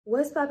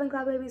What's poppin',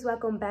 cloud babies?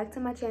 Welcome back to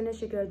my channel. It's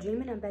your girl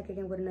Dream, and I'm back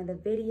again with another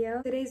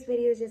video. Today's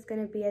video is just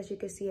gonna be, as you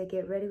can see, a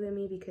get ready with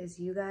me, because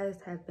you guys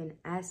have been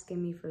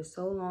asking me for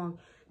so long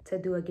to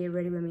do a get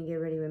ready with me, get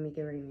ready with me,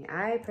 get ready with me.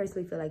 I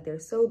personally feel like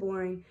they're so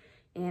boring,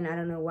 and I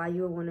don't know why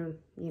you would want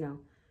to,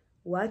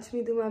 watch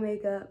me do my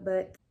makeup,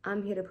 but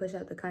I'm here to push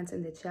out the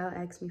content that y'all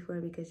asked me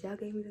for, because y'all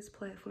gave me this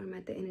platform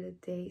at the end of the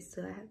day,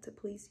 so I have to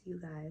please you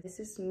guys. This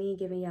is me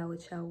giving y'all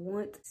what y'all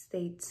want.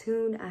 Stay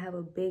tuned. I have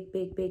a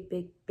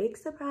big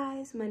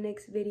surprise. My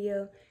next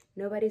video.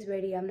 Nobody's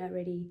ready. I'm not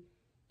ready.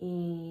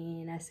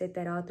 And I said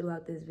that all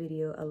throughout this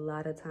video a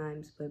lot of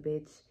times, but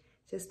bitch,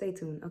 just stay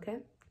tuned, okay?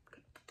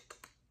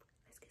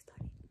 Let's get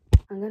started.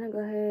 I'm gonna go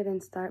ahead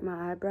and start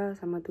my eyebrows.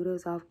 I'm gonna do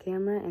those off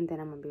camera, and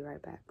then I'm gonna be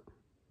right back.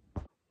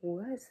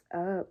 What's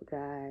up,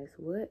 guys?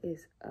 What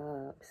is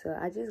up? So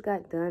I just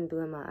got done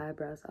doing my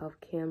eyebrows off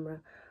camera.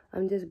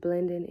 I'm just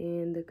blending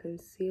in the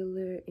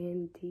concealer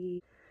and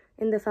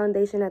the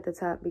foundation at the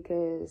top,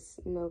 because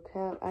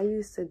I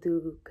used to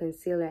do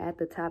concealer at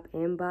the top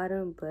and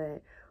bottom,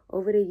 but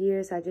over the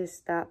years I just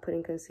stopped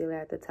putting concealer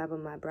at the top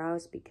of my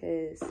brows,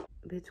 because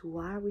bitch,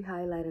 why are we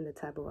highlighting the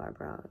top of our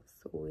brows?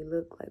 We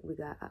look like we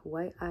got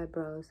white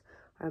eyebrows.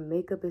 Our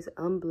makeup is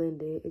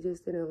unblended. It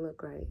just didn't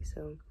look right.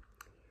 So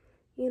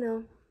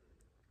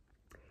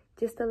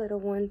just a little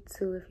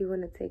 1-2. If you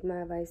want to take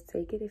my advice,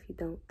 take it. If you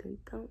don't, then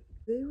don't.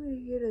 Today we're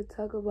here to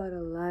talk about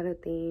a lot of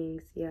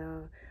things,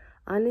 y'all.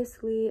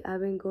 Honestly, I've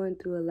been going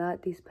through a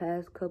lot these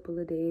past couple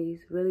of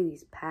days, really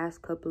these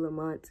past couple of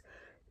months,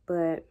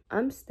 but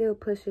I'm still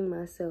pushing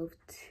myself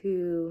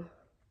to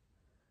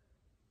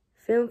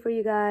film for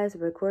you guys,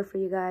 record for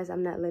you guys.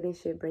 I'm not letting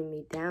shit bring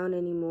me down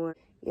anymore.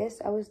 Yes,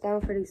 I was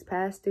down for these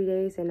past 3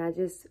 days, and I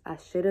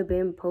should have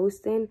been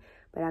posting,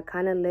 but I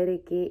kind of let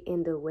it get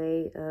in the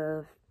way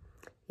of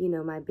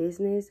my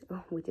business.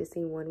 Oh, we just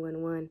seen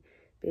 111.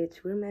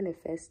 Bitch, we're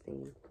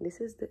manifesting.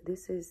 This is it.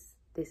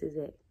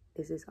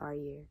 This is our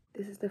year.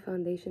 This is the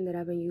foundation that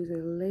I've been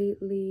using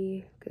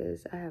lately,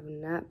 because I have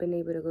not been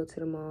able to go to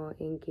the mall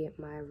and get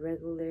my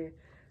regular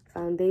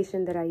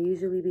foundation that I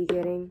usually be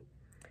getting.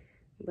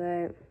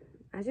 But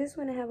I just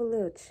want to have a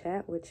little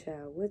chat with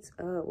y'all. What's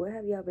up? What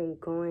have y'all been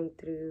going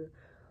through?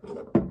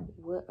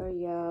 What are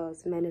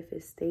y'all's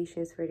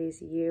manifestations for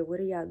this year?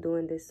 What are y'all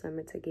doing this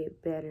summer to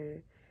get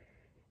better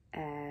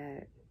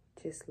at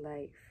just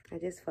life? I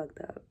just fucked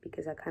up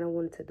because I kind of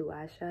wanted to do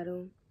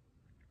eyeshadow.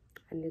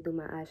 I need to do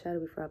my eyeshadow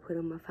before I put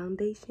on my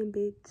foundation,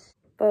 bitch.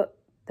 But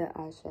the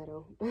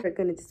eyeshadow, we're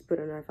gonna just put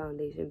on our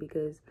foundation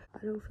because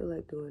I don't feel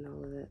like doing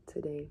all of that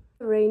today.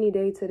 A rainy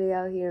day today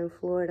out here in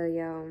Florida,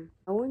 y'all.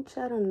 I want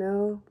y'all to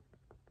know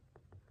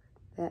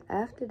that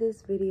after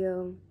this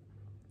video,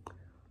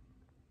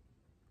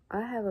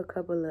 I have a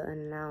couple of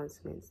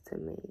announcements to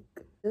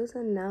make. Those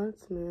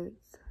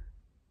announcements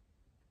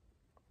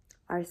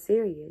are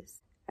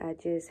serious. I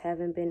just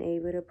haven't been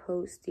able to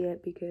post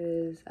yet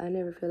because I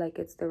never feel like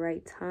it's the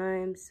right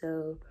time.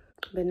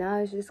 But now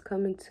it's just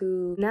coming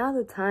to, now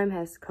the time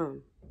has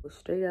come.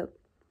 Straight up,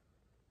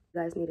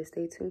 you guys need to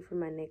stay tuned for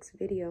my next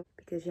video,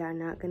 because y'all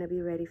not gonna be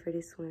ready for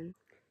this one.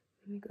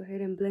 Let me go ahead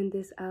and blend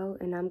this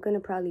out, and I'm gonna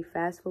probably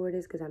fast forward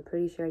this because I'm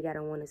pretty sure y'all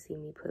don't want to see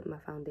me put my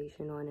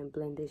foundation on and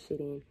blend this shit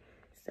in.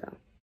 So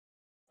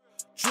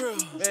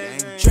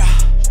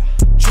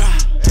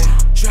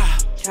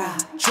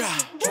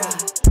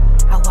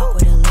I walk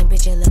with a limp,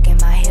 bitch, you look at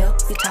my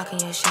hip. You talking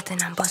your shit,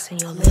 then I'm busting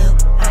your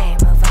lip. I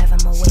am a vibe,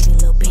 I'm a wavy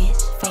little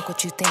bitch. Fuck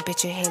what you think,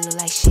 bitch, your hair look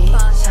like shit.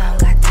 I don't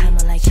got time,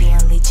 I'm like, yeah,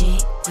 I'm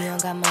legit. You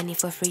don't got money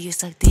for free, you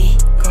suck dick.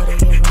 Go to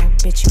your room,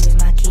 bitch, you is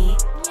my kid.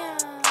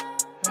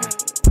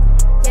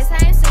 Yes,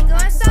 I am single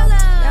and solo.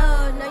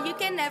 No, you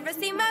can never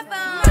see my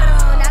phone.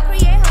 I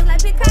create hoes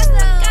like Picasso.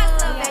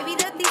 Baby,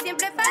 de ti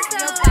siempre paso.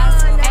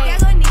 No te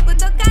hago ni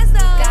puto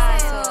caso.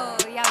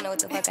 Y'all know what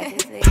the fuck I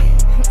just said.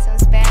 Some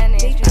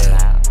Spanish.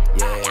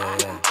 Yeah.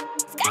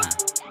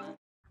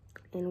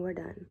 and we're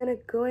done. I'm gonna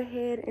go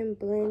ahead and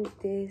blend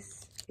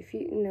this. If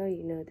you know,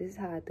 you know, this is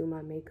how I do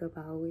my makeup.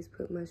 I always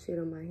put my shit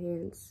on my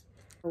hands.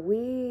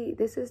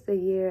 This is the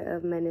year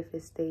of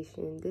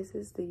manifestation. This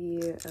is the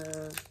year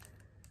of,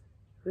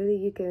 really,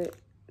 you can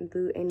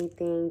do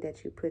anything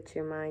that you put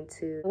your mind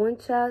to. I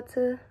want y'all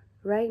to,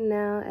 right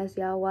now, as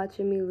y'all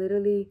watching me,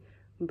 literally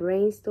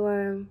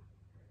brainstorm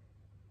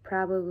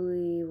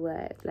probably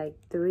like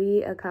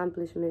 3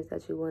 accomplishments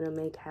that you want to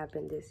make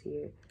happen this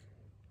year.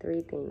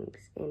 3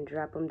 things, and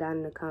drop them down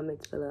in the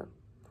comments below,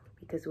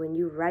 because when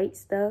you write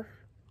stuff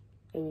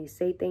and you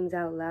say things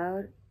out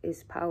loud,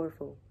 it's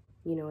powerful.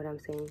 You know what I'm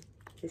saying?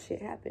 This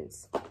shit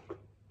happens,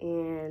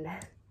 and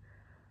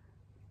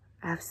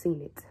I've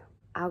seen it.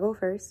 I'll go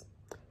first.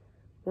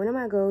 One of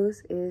my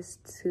goals is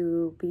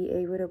to be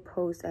able to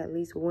post at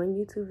least 1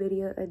 YouTube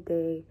video a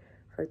day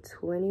for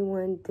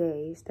 21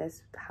 days.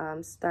 That's how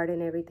I'm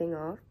starting everything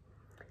off.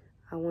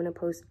 I want to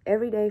post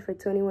every day for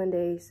 21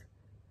 days.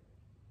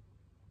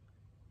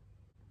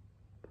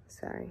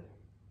 Sorry.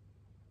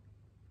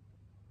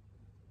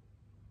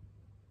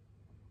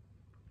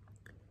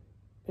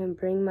 And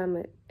bring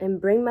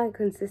my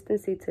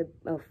consistency to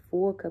a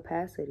full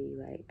capacity.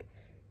 Like,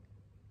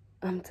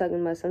 I'm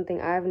talking about something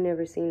I've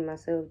never seen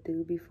myself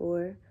do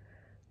before.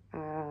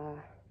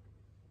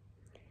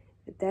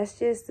 That's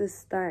just the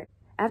start.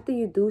 After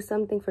you do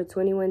something for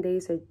 21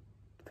 days, or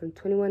from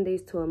 21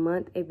 days to a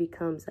month, it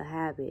becomes a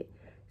habit.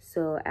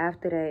 So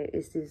after that,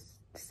 it's just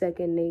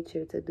second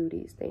nature to do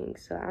these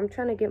things. So I'm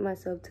trying to get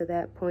myself to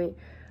that point.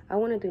 I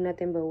want to do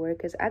nothing but work,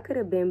 because I could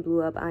have been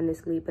blew up,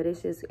 honestly, but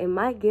it's just, am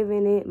I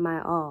giving it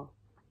my all?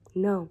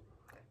 No.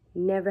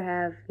 Never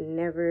have,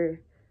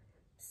 never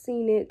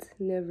seen it,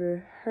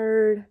 never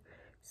heard.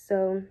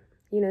 So,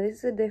 you know, this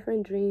is a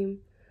different dream.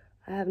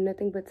 I have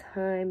nothing but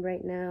time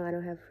right now. I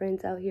don't have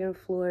friends out here in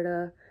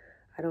Florida.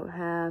 I don't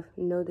have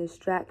no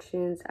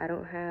distractions. I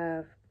don't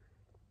have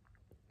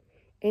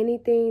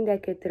anything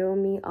that could throw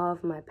me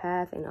off my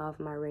path and off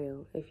my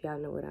rail, if y'all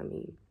know what I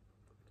mean.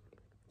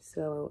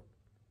 So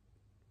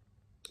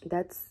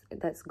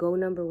that's goal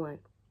number one.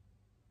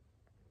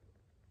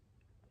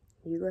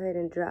 You go ahead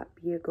and drop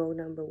your goal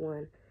number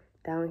one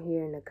down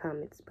here in the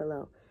comments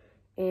below.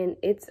 And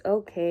it's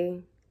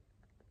okay.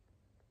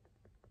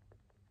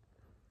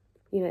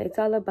 You know, it's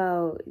all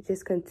about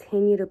just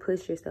continue to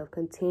push yourself.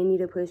 Continue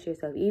to push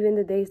yourself. Even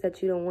the days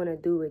that you don't want to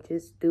do it,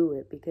 just do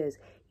it. Because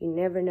you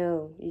never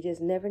know. You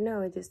just never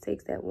know. It just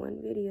takes that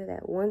one video,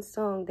 that one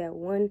song, that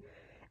one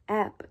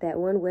app, that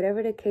one,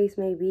 whatever the case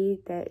may be,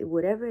 that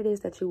whatever it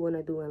is that you want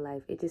to do in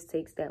life, it just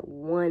takes that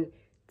one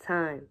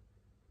time.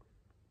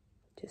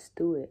 Just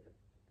do it.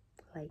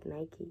 Like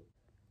Nike.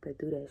 But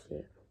do that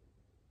shit.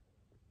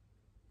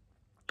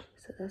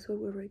 So that's what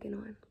we're working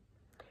on.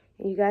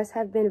 And you guys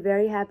have been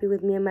very happy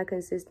with me and my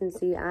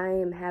consistency. I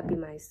am happy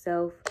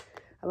myself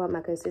about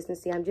my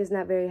consistency. I'm just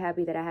not very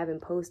happy that I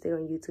haven't posted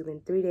on YouTube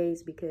in 3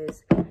 days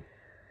because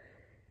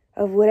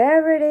of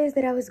whatever it is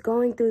that I was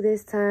going through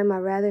this time. I'd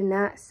rather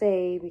not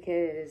say,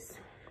 because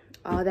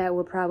all that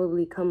will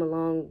probably come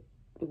along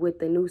with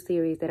the new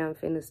series that I'm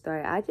finna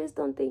start. I just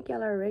don't think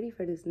y'all are ready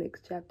for this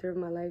next chapter of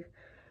my life.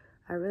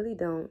 I really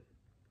don't.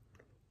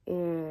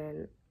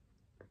 And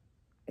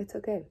it's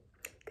okay,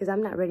 because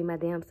I'm not ready my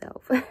damn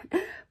self.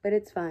 But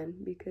it's fine,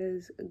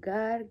 because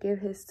God gave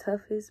his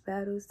toughest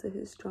battles to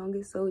his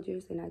strongest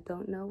soldiers. And I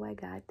don't know why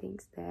God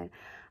thinks that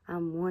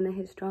I'm one of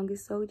his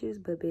strongest soldiers.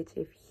 But bitch,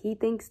 if he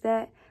thinks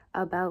that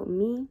about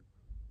me,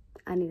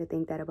 I need to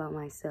think that about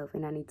myself.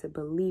 And I need to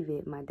believe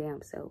it my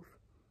damn self.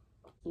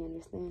 You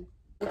understand?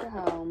 Look at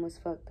how I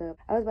almost fucked up.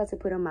 I was about to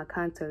put on my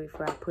contour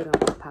before I put on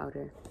my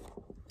powder.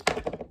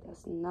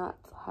 That's not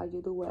how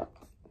you do it.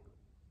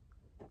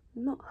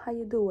 Not how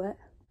you do it.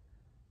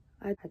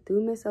 I do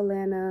miss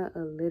Atlanta a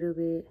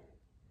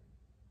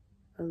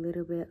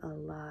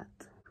lot.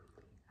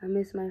 I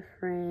miss my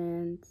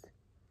friends.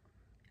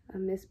 I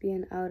miss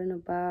being out and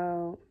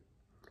about.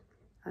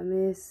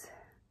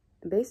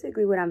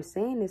 Basically what I'm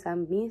saying is I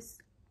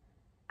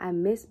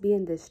miss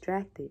being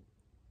distracted.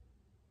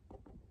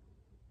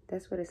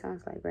 That's what it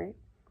sounds like, right?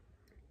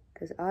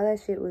 Because all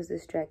that shit was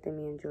distracting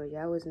me in Georgia.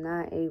 I was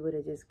not able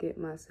to just get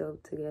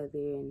myself together.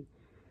 And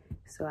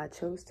so I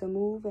chose to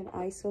move and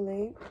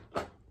isolate.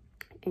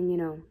 And, you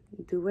know,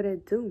 do what I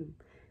do.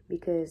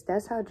 Because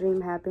that's how Dream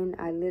happened.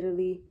 I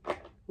literally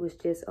was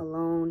just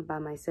alone by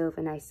myself.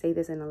 And I say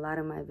this in a lot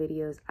of my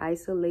videos.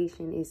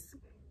 Isolation is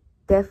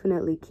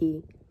definitely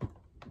key.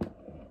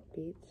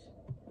 Bitch.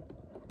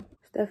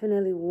 It's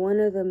definitely one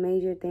of the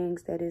major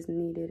things that is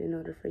needed in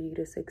order for you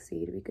to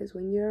succeed. Because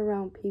when you're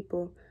around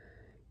people,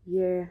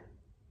 you're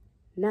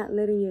not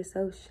letting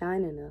yourself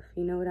shine enough.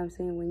 You know what I'm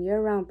saying? When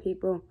you're around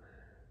people,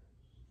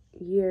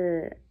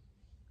 your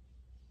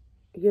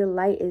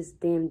light is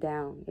dimmed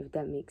down, if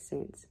that makes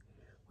sense.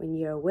 When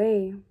you're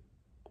away,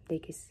 they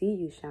can see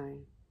you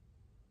shine.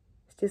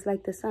 It's just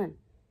like the sun.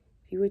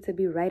 If you were to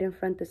be right in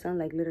front of the sun,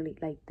 like literally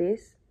like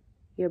this,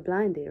 you're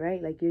blinded,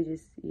 right? Like you're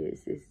just,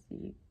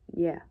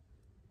 yeah.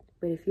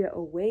 But if you're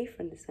away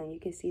from the sun, you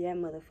can see that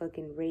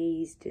motherfucking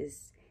rays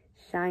just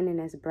shining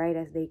as bright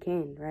as they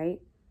can,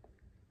 right?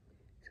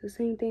 So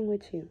same thing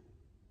with you.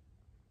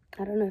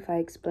 I don't know if I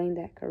explained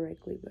that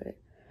correctly, but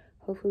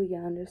hopefully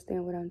y'all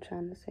understand what I'm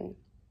trying to say.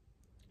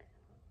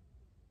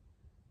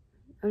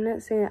 I'm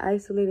not saying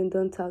isolate and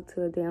don't talk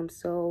to a damn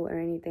soul or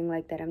anything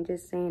like that. I'm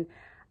just saying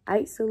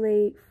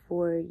isolate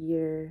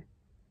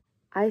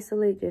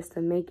just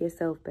to make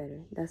yourself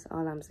better. That's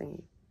all I'm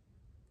saying.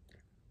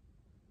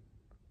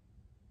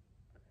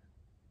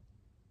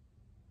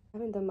 I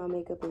haven't done my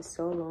makeup in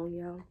so long,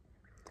 y'all.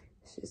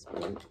 It's just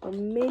been a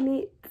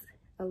minute.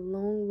 A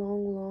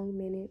long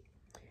minute.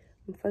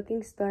 I'm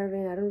fucking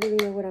starving. I don't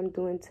really know what I'm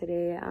doing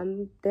today.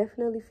 I'm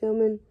definitely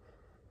filming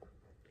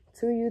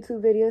 2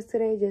 YouTube videos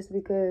today just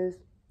because...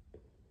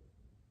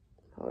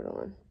 Hold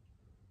on.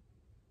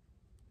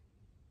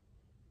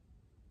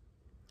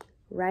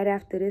 Right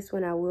after this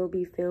one, I will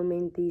be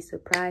filming the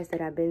surprise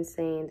that I've been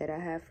saying that I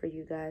have for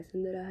you guys.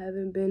 And that I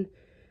haven't been,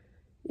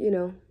 you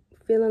know,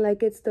 feeling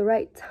like it's the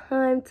right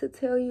time to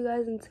tell you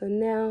guys until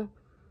now.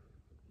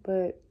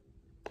 But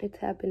it's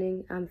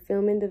happening. I'm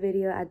filming the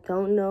video. I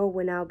don't know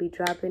when I'll be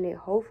dropping it.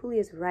 Hopefully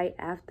it's right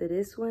after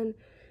this one.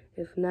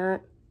 If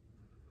not,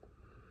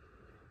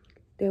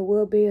 there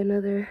will be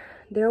another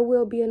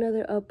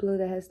upload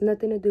that has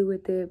nothing to do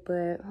with it,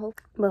 but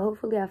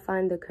hopefully I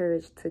find the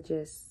courage to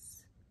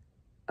just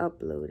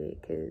upload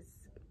it, because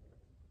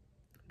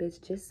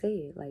bitch, just say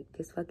it. Like,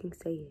 just fucking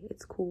say it.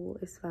 It's cool,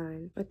 it's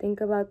fine. I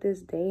think about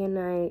this day and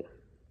night.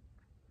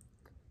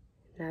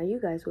 Now you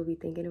guys will be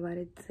thinking about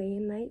it day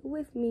and night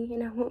with me,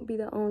 and I won't be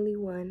the only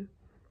one.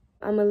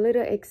 I'm a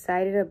little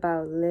excited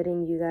about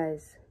letting you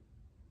guys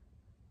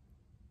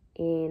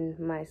in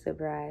my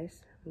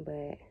surprise,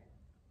 but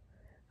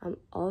I'm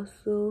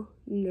also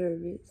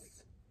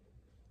nervous.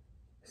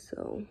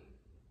 So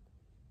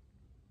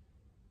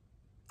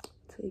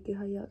take it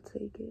how y'all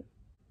take it.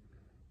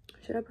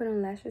 Should I put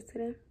on lashes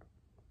today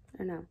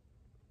or no?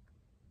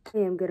 I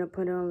am gonna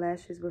put on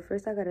lashes, but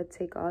first I gotta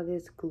take all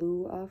this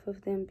glue off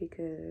of them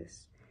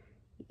because,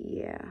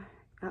 yeah.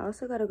 I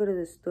also gotta go to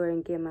the store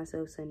and get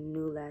myself some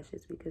new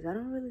lashes because I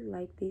don't really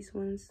like these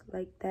ones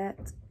like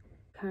that.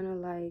 Kind of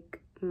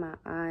like my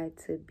eye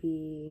to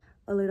be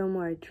a little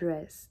more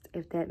dressed,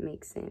 if that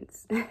makes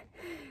sense.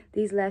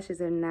 These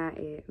lashes are not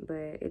it,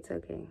 but it's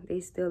okay. They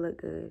still look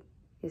good.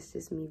 It's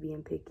just me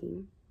being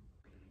picky.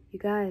 You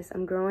guys,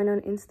 I'm growing on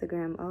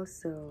Instagram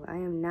also. I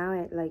am now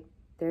at like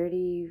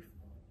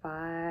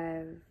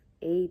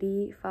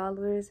 3,580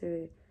 followers,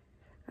 or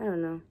I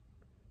don't know,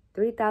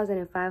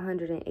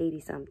 3,580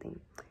 something.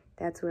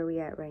 That's where we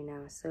at right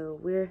now. So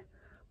we're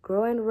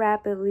growing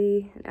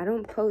rapidly. I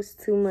don't post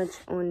too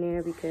much on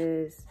there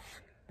because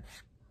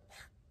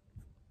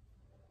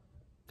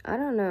I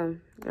don't know.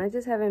 I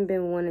just haven't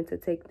been wanting to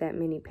take that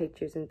many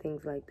pictures and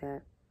things like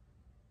that.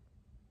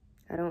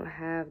 I don't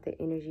have the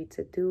energy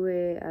to do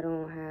it. I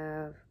don't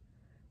have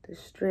the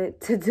strength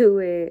to do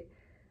it.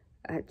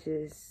 I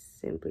just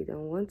simply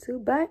don't want to.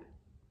 But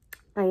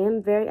I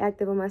am very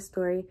active on my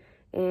story.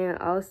 And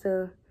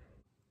also,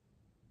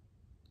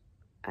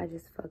 I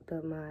just fucked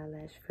up my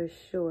eyelash for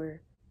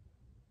sure.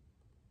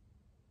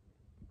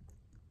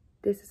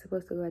 This is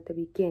supposed to go at the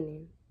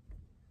beginning.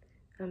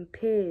 I'm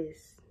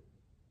pissed.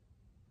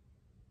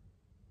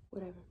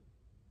 Whatever.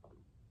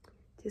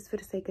 Just for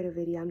the sake of the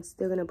video, I'm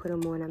still gonna put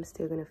them on. I'm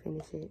still gonna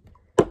finish it.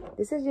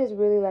 This is just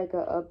really like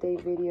an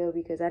update video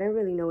because I didn't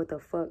really know what the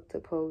fuck to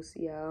post,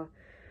 y'all,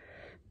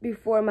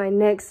 before my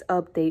next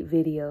update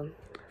video.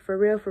 For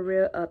real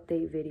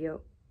update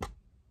video.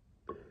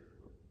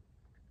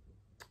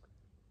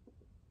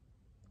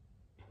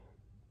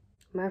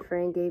 My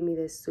friend gave me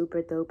this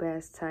super dope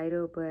ass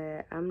title,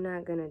 but I'm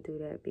not gonna do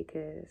that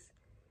because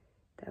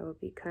that would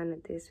be kind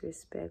of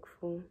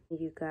disrespectful.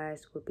 You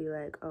guys would be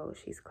like, oh,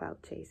 she's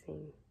clout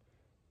chasing.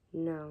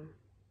 No.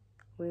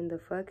 When the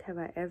fuck have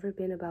I ever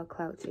been about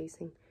clout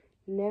chasing?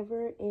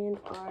 Never in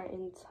our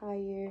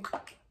entire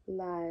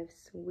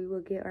lives. We will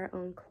get our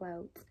own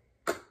clout.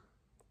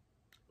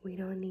 We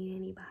don't need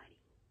anybody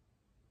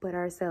but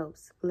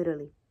ourselves,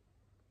 literally.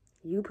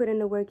 You put in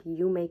the work,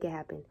 you make it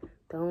happen.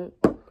 Don't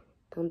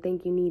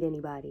think you need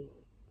anybody,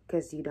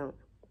 because you don't.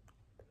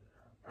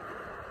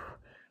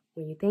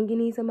 When you think you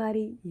need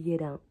somebody, you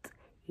don't.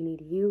 You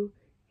need you,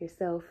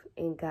 yourself,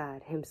 and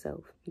God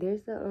himself.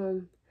 There's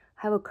the,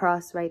 I have a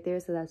cross right there,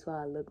 so that's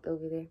why I looked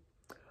over there.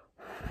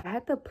 I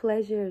had the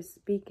pleasure of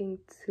speaking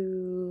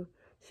to,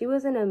 she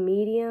wasn't a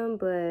medium,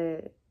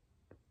 but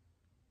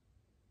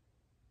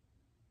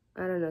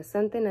I don't know,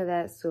 something of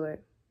that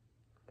sort.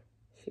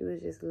 She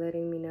was just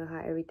letting me know how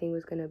everything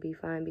was going to be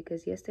fine,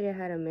 because yesterday I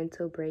had a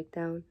mental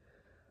breakdown.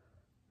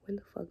 When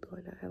the fuck do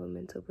I not have a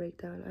mental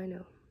breakdown? I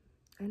know.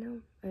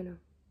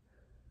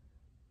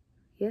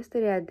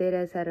 Yesterday I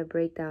deadass had a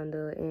breakdown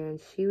though, and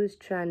she was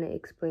trying to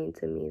explain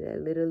to me that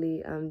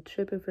literally I'm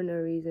tripping for no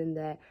reason,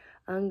 that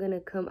I'm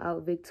gonna come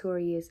out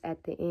victorious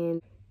at the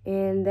end.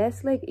 And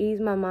that's like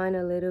eased my mind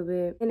a little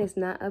bit. And it's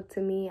not up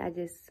to me. I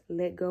just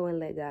let go and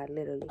let God,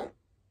 literally.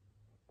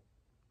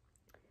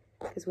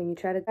 Because when you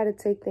try to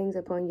take things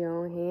upon your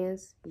own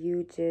hands,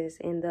 you just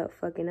end up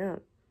fucking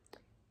up.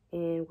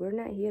 And we're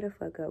not here to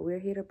fuck up. We're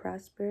here to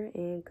prosper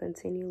and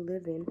continue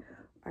living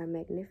our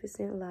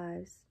magnificent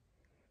lives.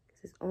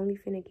 Because it's only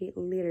finna get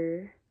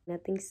litter.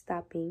 Nothing's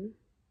stopping.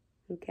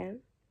 Okay?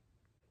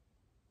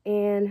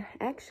 And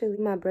actually,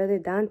 my brother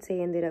Dante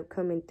ended up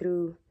coming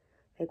through.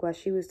 Like, while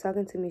she was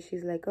talking to me,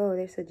 she's like, oh,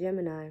 there's a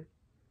Gemini.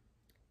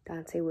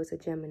 Dante was a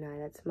Gemini.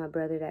 That's my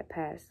brother that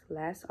passed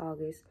last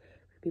August.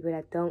 For people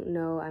that don't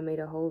know, I made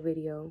a whole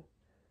video.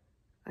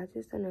 I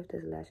just don't know if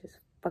this lash is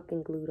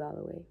fucking glued all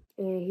the way.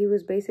 And he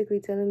was basically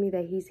telling me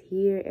that he's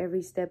here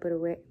every step of the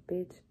way.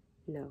 Bitch,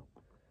 no.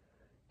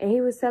 And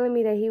he was telling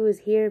me that he was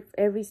here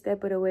every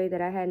step of the way,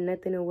 that I had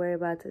nothing to worry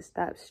about, to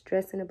stop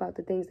stressing about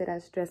the things that I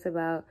stress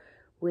about,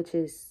 which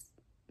is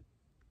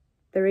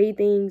 3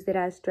 things that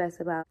I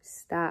stress about.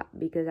 Stop,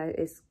 because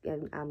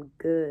I'm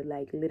good.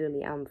 Like,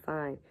 literally, I'm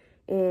fine.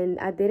 And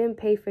I didn't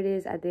pay for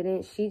this.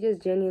 She just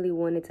genuinely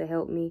wanted to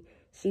help me.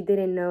 She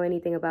didn't know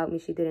anything about me.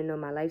 She didn't know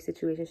my life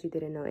situation. She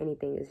didn't know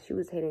anything. She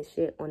was hitting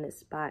shit on the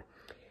spot.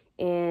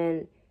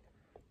 And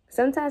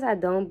sometimes I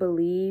don't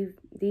believe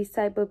these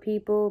type of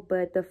people,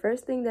 but the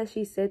first thing that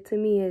she said to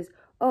me is,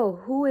 oh,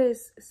 who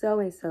is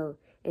so-and-so?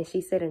 And she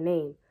said a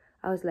name.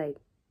 I was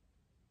like,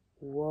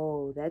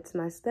 whoa, that's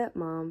my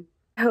stepmom.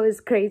 That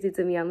was crazy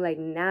to me. I'm like,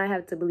 now I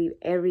have to believe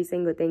every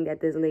single thing that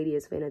this lady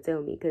is finna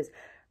tell me. Because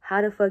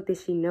how the fuck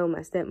does she know my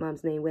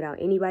stepmom's name without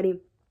anybody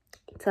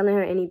telling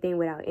her anything,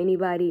 without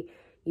anybody,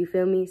 you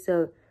feel me?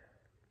 So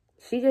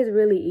she just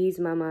really eased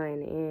my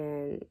mind,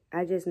 and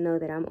I just know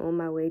that I'm on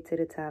my way to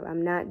the top.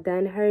 I'm not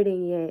done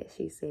hurting yet,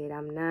 she said.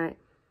 I'm not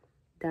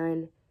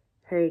done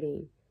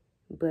hurting,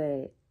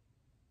 but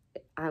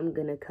I'm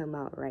gonna come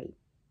out right.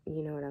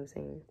 You know what I'm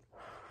saying?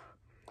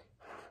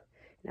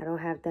 And I don't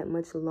have that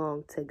much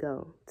long to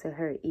go to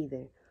hurt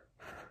either.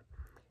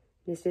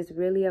 It's just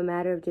really a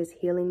matter of just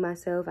healing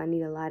myself. I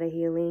need a lot of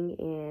healing,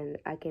 and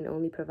I can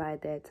only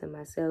provide that to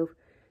myself.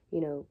 You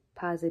know,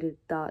 positive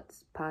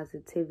thoughts,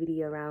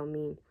 positivity around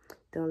me.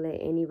 Don't let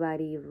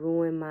anybody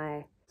ruin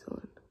my...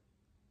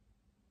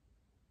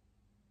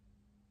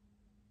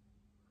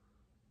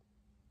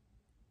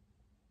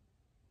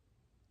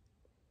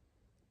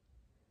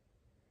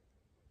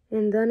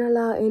 And don't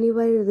allow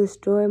anybody to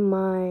destroy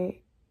my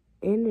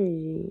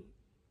energy,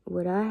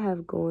 what I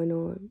have going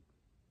on.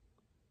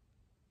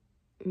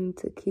 And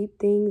to keep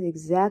things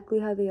exactly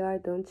how they are,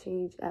 don't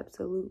change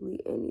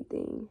absolutely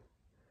anything.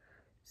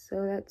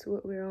 So that's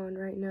what we're on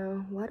right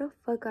now. Why the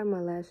fuck are my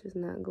lashes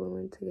not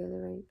glowing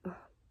together right now? Oh,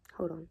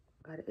 hold on.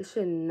 God, it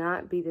should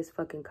not be this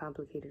fucking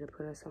complicated to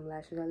put on some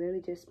lashes. I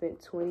literally just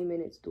spent 20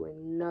 minutes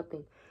doing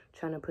nothing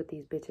trying to put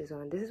these bitches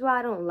on. This is why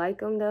I don't like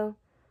them though.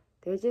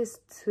 They're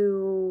just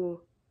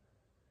too...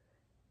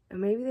 Or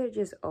maybe they're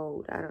just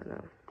old. I don't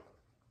know.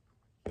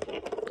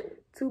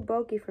 Too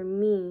bulky for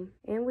me.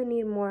 And we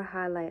need more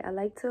highlight. I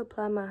like to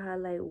apply my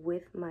highlight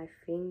with my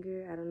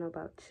finger. I don't know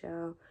about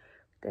y'all.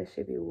 That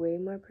should be way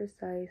more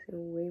precise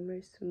and way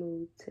more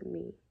smooth to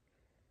me.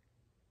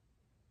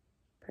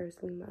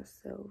 Personally,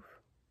 myself.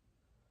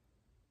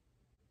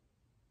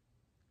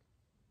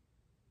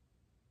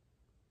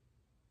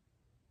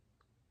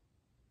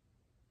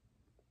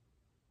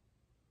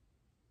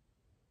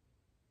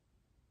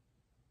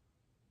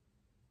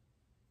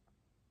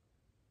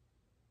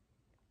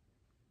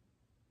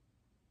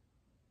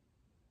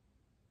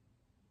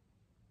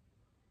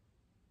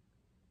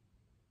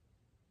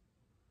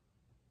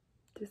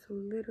 Just a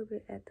little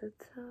bit at the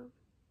top.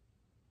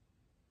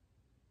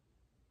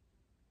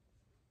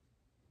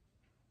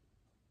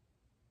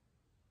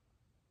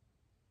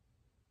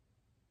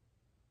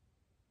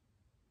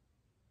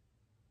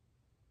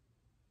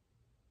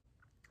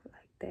 Like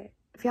that.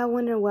 If y'all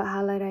wondering what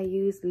highlight I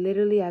use,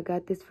 literally I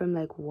got this from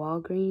like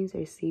Walgreens or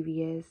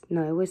CVS.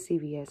 No, it was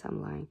CVS,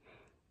 I'm lying.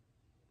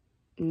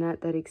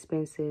 Not that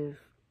expensive,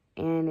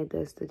 and it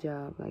does the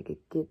job. Like,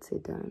 it gets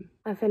it done.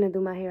 I'm finna do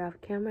my hair off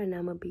camera, and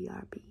I'm a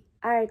BRB.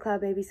 Alright, Cloud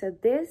Baby, so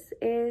this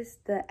is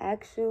the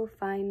actual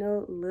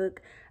final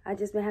look. I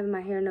just been having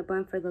my hair in a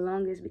bun for the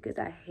longest because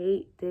I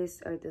hate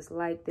this or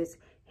dislike this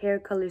hair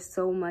color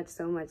so much.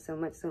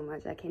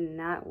 I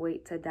cannot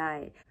wait to dye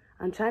it.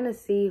 I'm trying to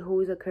see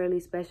who's a curly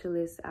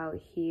specialist out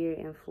here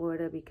in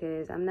Florida,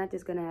 because I'm not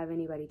just gonna have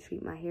anybody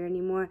treat my hair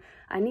anymore.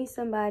 I need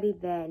somebody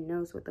that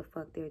knows what the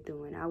fuck they're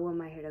doing. I want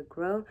my hair to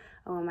grow.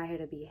 I want my hair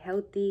to be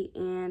healthy,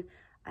 and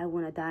I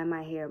want to dye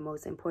my hair,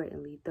 most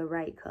importantly, the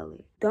right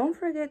color. Don't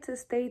forget to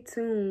stay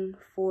tuned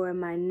for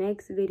my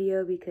next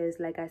video, because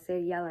like I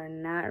said, y'all are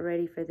not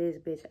ready for this,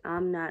 bitch.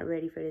 I'm not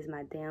ready for this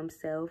my damn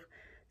self.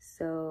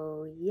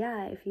 So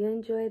yeah, if you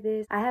enjoy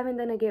this, I haven't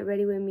done a get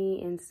ready with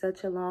me in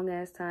such a long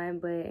ass time,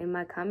 but in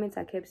my comments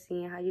I kept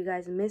seeing how you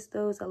guys missed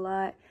those a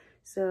lot.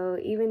 So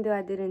even though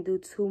I didn't do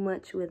too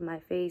much with my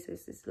face,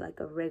 it's just like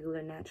a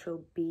regular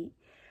natural beat.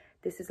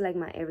 This is like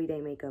my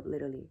everyday makeup,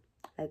 literally.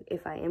 Like,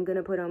 if I am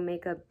gonna put on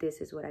makeup,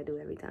 this is what I do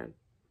every time.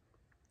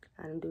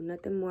 I don't do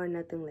nothing more,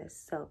 nothing less.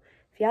 So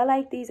if y'all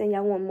like these and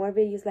y'all want more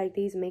videos like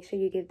these, make sure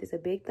you give this a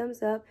big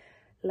thumbs up.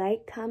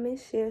 Like, comment,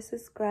 share,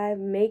 subscribe.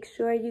 Make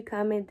sure you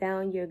comment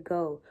down your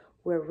goal.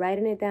 We're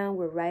writing it down.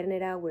 We're writing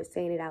it out. We're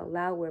saying it out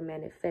loud. We're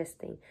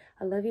manifesting.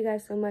 I love you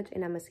guys so much,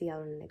 and I'm going to see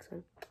y'all in the next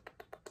one.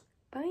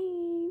 Bye.